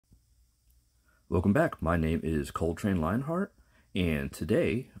Welcome back. My name is Coltrane Lionheart, and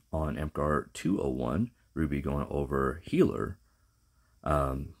today on Amtgard 201, we'll be going over Healer,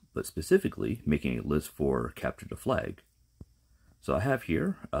 but specifically making a list for Capture the Flag. So I have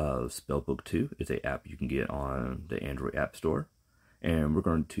here Spellbook 2. It's an app you can get on the Android App Store, and we're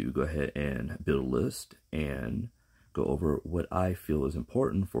going to go ahead and build a list and go over what I feel is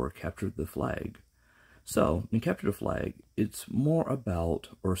important for Capture the Flag. So, in Capture the Flag, it's more about,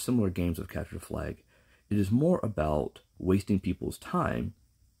 or similar games of Capture the Flag, it is more about wasting people's time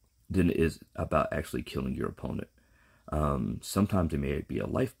than it is about actually killing your opponent. Sometimes it may be a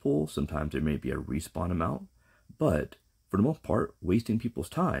life pool, sometimes it may be a respawn amount, but for the most part, wasting people's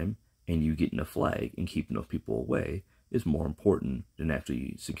time and you getting a flag and keeping those people away is more important than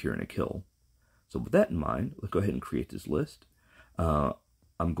actually securing a kill. So with that in mind, let's go ahead and create this list.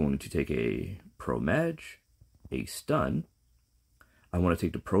 I'm going to take a Pro Mage, a Stun. I want to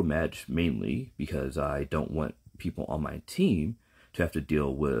take the Pro Mage mainly because I don't want people on my team to have to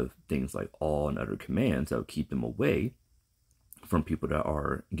deal with things like all and other commands that will keep them away from people that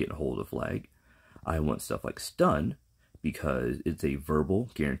are getting a hold of the flag. I want stuff like Stun because it's a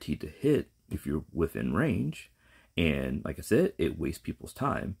verbal guaranteed to hit if you're within range. And like I said, it wastes people's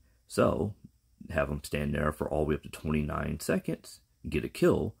time. So have them stand there for all the way up to 29 seconds, get a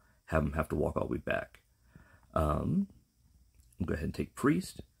kill, have them have to walk all the way back. I'll go ahead and take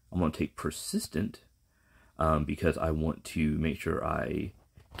Priest. I'm going to take Persistent because I want to make sure I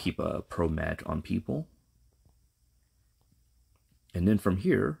keep a Pro Mage on people. And then from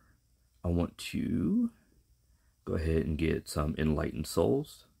here, I want to go ahead and get some Enlightened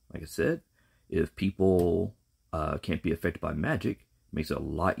Souls. Like I said, if people can't be affected by magic, it makes it a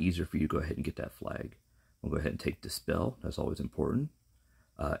lot easier for you to go ahead and get that flag. We'll go ahead and take Dispel. That's always important.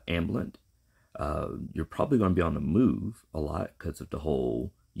 Ambulance. You're probably going to be on the move a lot because of the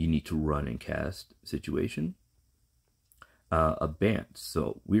whole you need to run and cast situation. Advance.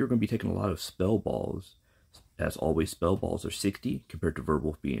 So we are going to be taking a lot of spell balls. As always, spell balls are 60 compared to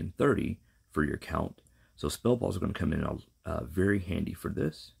verbal being 30 for your count. So spell balls are going to come in very handy for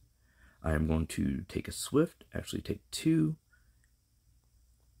this. I am going to take a Swift, actually take 2.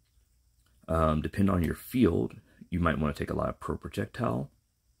 Depending on your field, you might want to take a lot of Pro Projectile.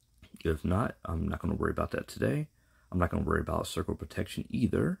 If not, I'm not going to worry about that today. I'm not going to worry about Circle Protection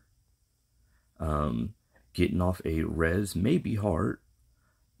either. Getting off a res may be hard,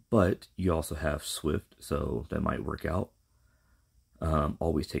 but you also have Swift, so that might work out.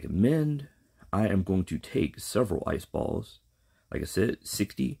 Always take a Mend. I am going to take several Ice Balls. Like I said,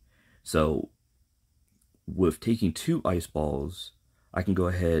 60. So with taking 2 Ice Balls, I can go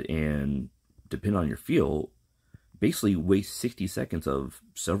ahead and, depending on your field, basically waste 60 seconds of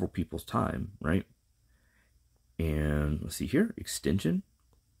several people's time, right? And let's see here, Extension.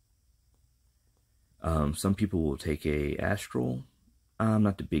 Some people will take a Astral. I'm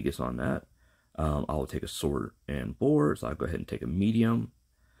not the biggest on that. I will take a Sword and Board, so I'll go ahead and take a Medium.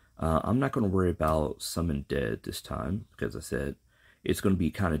 I'm not going to worry about Summon Dead this time, because I said it's going to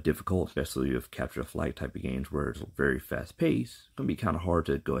be kind of difficult, especially with Capture the Flag type of games where it's very fast paced. It's going to be kind of hard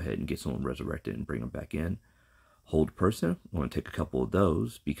to go ahead and get someone resurrected and bring them back in. Hold Person, I'm going to take a couple of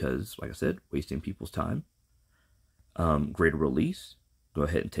those because, like I said, wasting people's time. Greater Release, go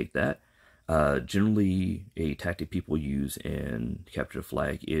ahead and take that. Generally, a tactic people use in Capture the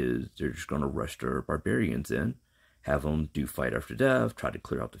Flag is they're just going to rush their Barbarians in, have them do Fight After Death, try to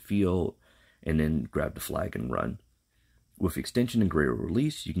clear out the field, and then grab the flag and run. With Extension and Greater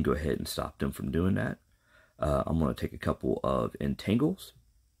Release, you can go ahead and stop them from doing that. I'm going to take a couple of Entangles.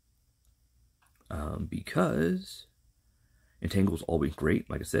 Because Entangle's always great.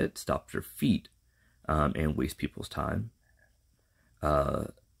 Like I said, stops your feet and wastes people's time.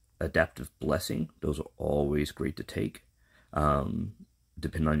 Adaptive Blessing, those are always great to take.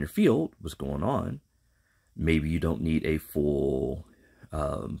 Depending on your field, what's going on, maybe you don't need a full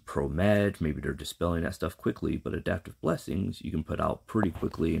Pro Mage, maybe they're dispelling that stuff quickly, but Adaptive Blessings you can put out pretty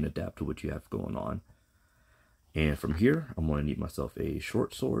quickly and adapt to what you have going on. And from here, I'm going to need myself a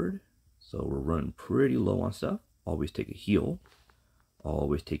Short Sword. So we're running pretty low on stuff. Always take a heal.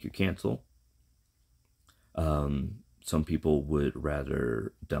 Always take your cancel. Some people would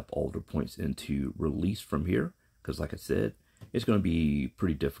rather dump all their points into release from here, because like I said, it's going to be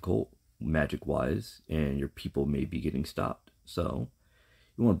pretty difficult magic-wise, and your people may be getting stopped. So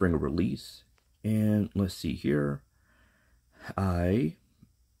you want to bring a release. And let's see here. I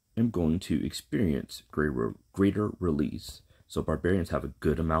am going to experience greater release. So Barbarians have a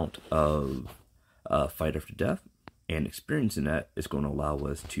good amount of Fight After Death, and experiencing that is going to allow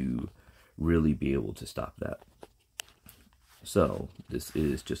us to really be able to stop that. So this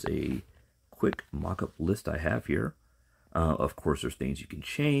is just a quick mock-up list I have here. Of course, there's things you can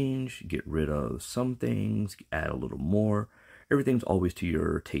change, get rid of some things, add a little more. Everything's always to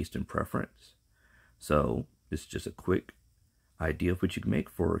your taste and preference. So this is just a quick idea of what you can make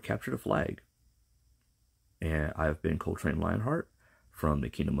for Capture the Flag. And I've been Coltrane Lionheart from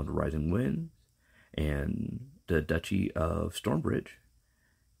the Kingdom of the Rising Winds and the Duchy of Stormbridge.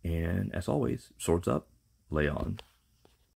 And as always, swords up, lay on.